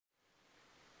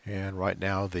And right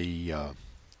now the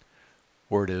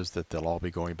word is that they'll all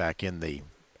be going back in the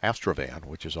Astrovan,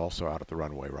 which is also out at the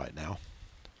runway right now.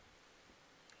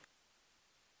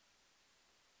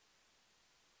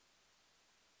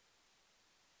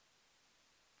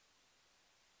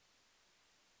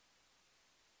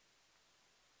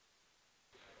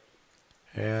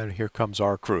 And here comes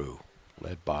our crew,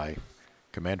 led by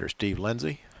Commander Steve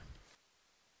Lindsey.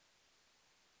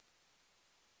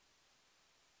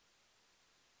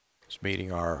 He's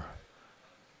meeting our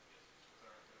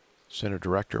Center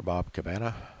Director, Bob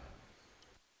Cabana.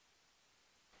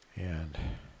 And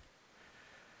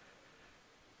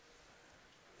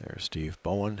there's Steve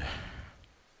Bowen,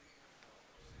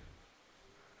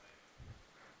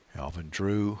 Alvin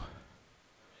Drew,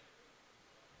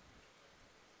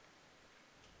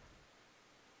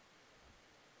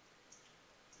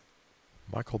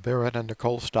 Michael Barrett, and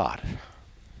Nicole Stott.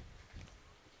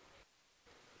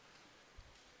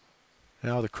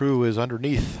 Now the crew is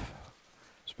underneath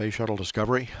Space Shuttle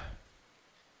Discovery.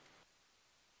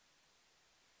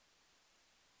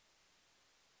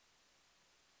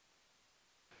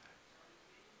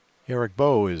 Eric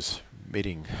Bowe is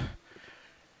meeting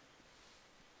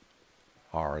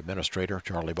our administrator,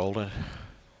 Charlie Bolden.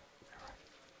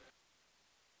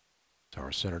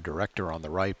 Our Center Director on the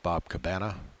right, Bob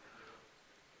Cabana.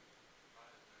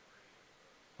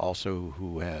 Also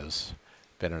who has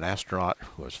been an astronaut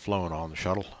who has flown on the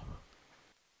shuttle.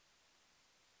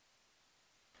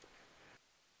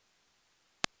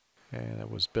 And that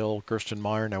was Bill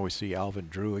Gerstenmaier. Now we see Alvin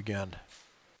Drew again.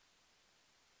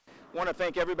 I want to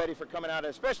thank everybody for coming out. I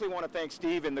especially want to thank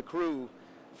Steve and the crew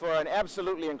for an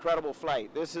absolutely incredible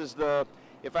flight. This is the,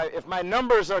 if my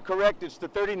numbers are correct, it's the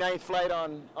 39th flight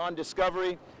on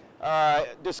Discovery.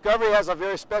 Discovery has a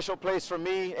very special place for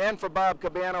me and for Bob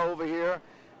Cabana over here,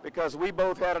 because we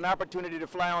both had an opportunity to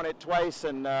fly on it twice,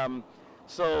 and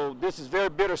so this is very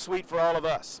bittersweet for all of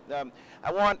us.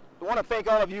 I want to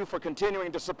thank all of you for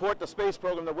continuing to support the space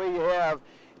program the way you have,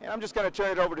 and I'm just going to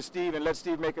turn it over to Steve and let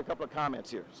Steve make a couple of comments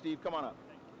here. Steve, come on up.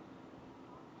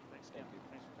 Thanks, Steve.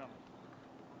 Thanks for coming.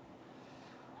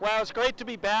 Well, it's great to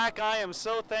be back. I am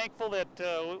so thankful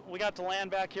that we got to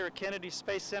land back here at Kennedy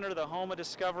Space Center, the home of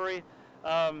Discovery.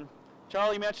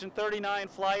 Charlie mentioned 39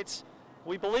 flights.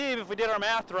 We believe, if we did our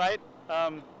math right,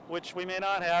 which we may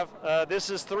not have, this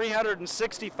is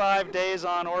 365 days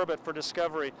on orbit for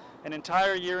Discovery, an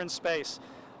entire year in space.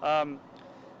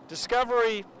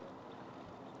 Discovery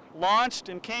launched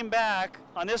and came back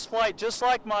on this flight, just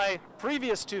like my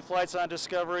previous two flights on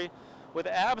Discovery, with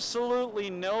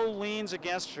absolutely no leans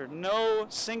against her, no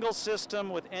single system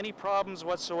with any problems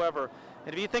whatsoever.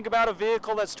 And if you think about a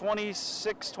vehicle that's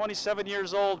 26, 27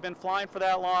 years old, been flying for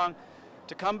that long,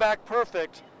 to come back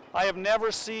perfect, I have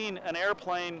never seen an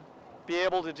airplane be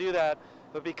able to do that.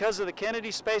 But because of the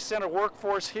Kennedy Space Center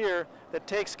workforce here that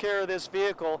takes care of this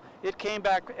vehicle, it came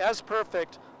back as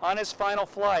perfect on its final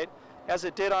flight as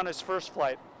it did on its first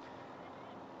flight.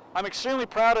 I'm extremely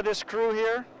proud of this crew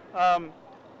here.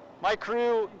 My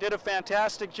crew did a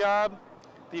fantastic job.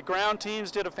 The ground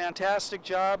teams did a fantastic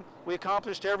job. We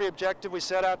accomplished every objective we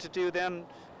set out to do then,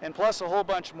 and plus a whole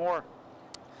bunch more.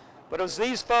 But it was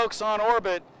these folks on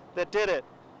orbit that did it.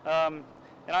 And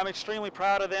I'm extremely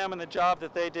proud of them and the job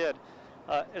that they did.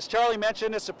 As Charlie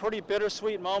mentioned, it's a pretty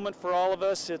bittersweet moment for all of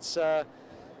us. It's,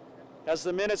 as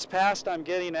the minutes passed, I'm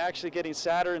actually getting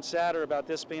sadder and sadder about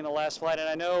this being the last flight. And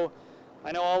I know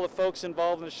all the folks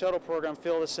involved in the shuttle program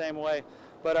feel the same way.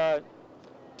 But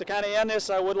to kind of end this,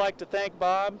 I would like to thank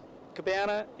Bob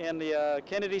Cabana and the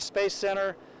Kennedy Space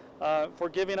Center for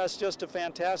giving us just a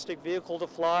fantastic vehicle to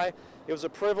fly. It was a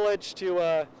privilege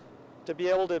to be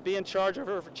able to be in charge of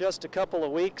her for just a couple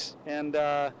of weeks, and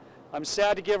I'm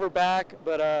sad to give her back,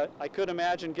 but I could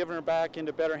imagine giving her back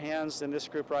into better hands than this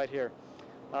group right here.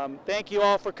 Thank you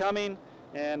all for coming,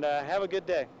 and have a good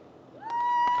day.